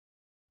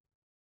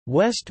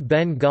West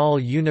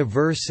Bengal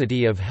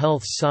University of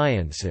Health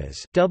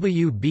Sciences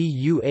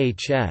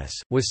 (WBUHS)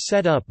 was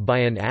set up by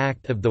an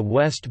act of the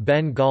West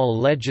Bengal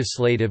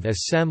Legislative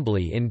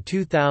Assembly in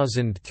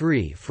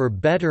 2003 for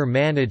better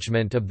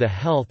management of the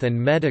health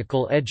and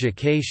medical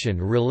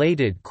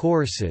education-related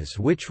courses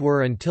which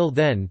were until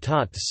then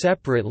taught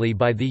separately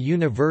by the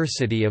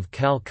University of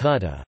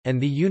Calcutta, and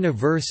the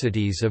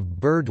universities of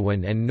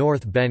Burdwan and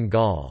North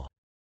Bengal.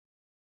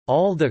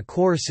 All the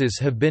courses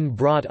have been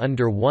brought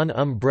under one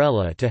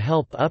umbrella to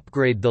help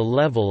upgrade the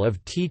level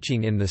of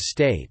teaching in the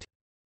state.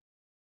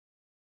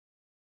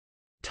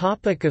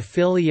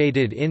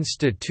 Affiliated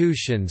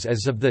institutions.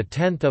 As of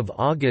 10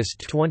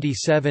 August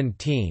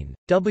 2017,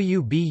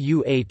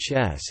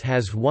 WBUHS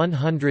has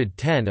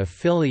 110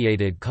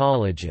 affiliated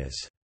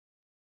colleges.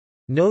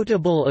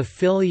 Notable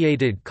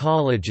affiliated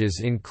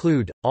colleges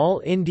include, All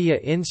India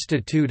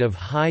Institute of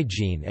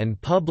Hygiene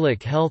and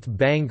Public Health,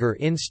 Bangor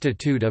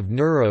Institute of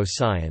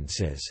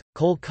Neurosciences,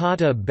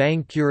 Kolkata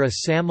Bankura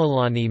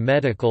Samilani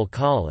Medical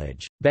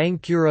College,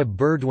 Bankura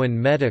Burdwan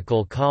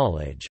Medical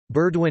College,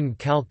 Burdwan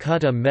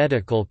Calcutta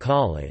Medical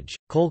College,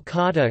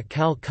 Kolkata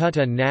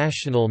Calcutta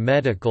National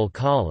Medical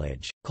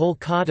College,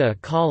 Kolkata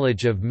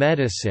College of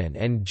Medicine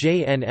and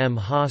JNM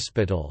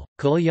Hospital,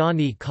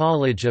 Kalyani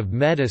College of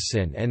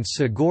Medicine and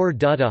Sagur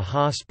Dutta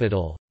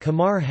Hospital,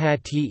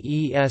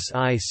 Kamarhati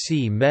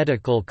ESIC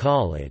Medical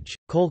College,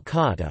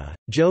 Kolkata,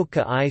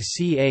 Joka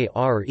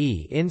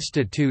ICARE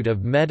Institute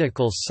of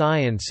Medical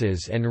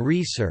Sciences and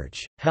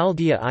Research,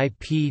 Haldia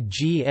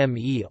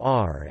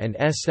IPGMER and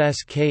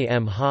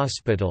SSKM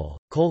Hospital,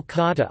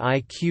 Kolkata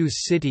IQ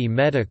City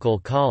Medical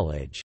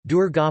College,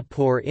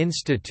 Durgapur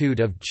Institute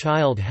of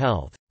Child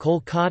Health,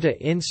 Kolkata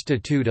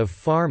Institute of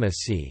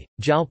Pharmacy,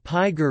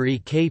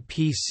 Jalpaiguri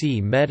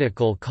KPC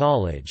Medical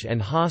College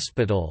and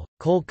Hospital,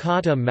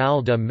 Kolkata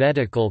Malda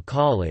Medical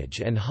College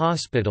and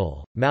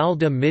Hospital,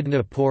 Malda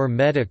Midnapur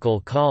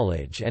Medical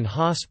College and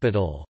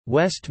Hospital,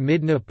 West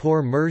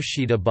Midnapur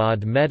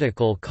Murshidabad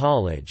Medical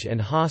College and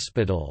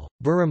Hospital,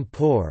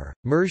 Berhampur,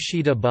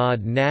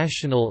 Murshidabad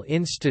National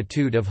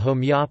Institute of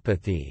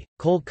Homeopathy,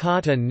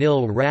 Kolkata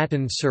Nil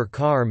Ratan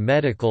Sarkar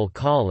Medical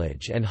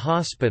College and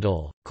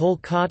Hospital,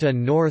 Kolkata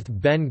North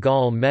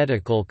Bengal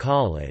Medical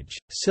College,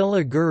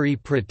 Siliguri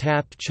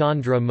Pratap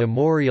Chandra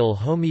Memorial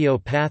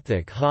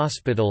Homeopathic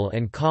Hospital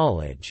and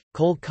College,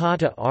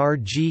 Kolkata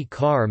R.G.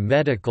 Kar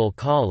Medical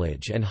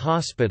College and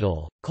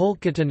Hospital,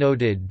 Kolkata.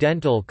 Noted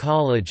dental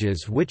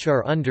colleges which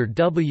are under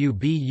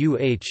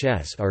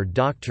WBUHS are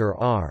Dr.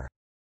 R.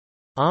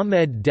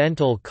 Ahmed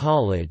Dental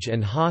College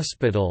and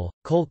Hospital,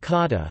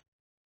 Kolkata,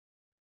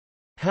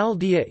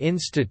 Haldia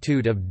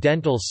Institute of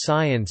Dental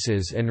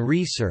Sciences and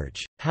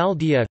Research,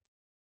 Haldia,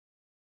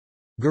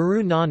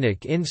 Guru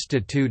Nanak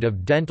Institute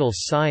of Dental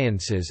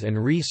Sciences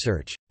and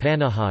Research,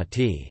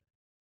 Panahati.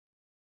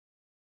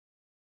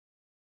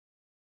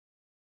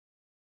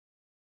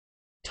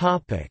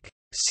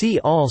 See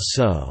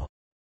also: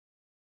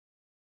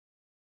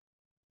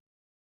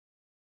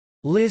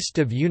 List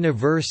of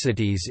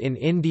universities in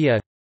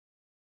India,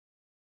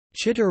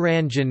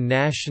 Chittaranjan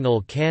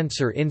National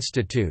Cancer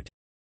Institute,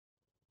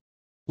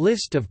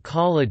 List of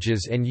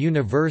colleges and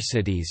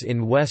universities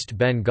in West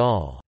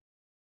Bengal.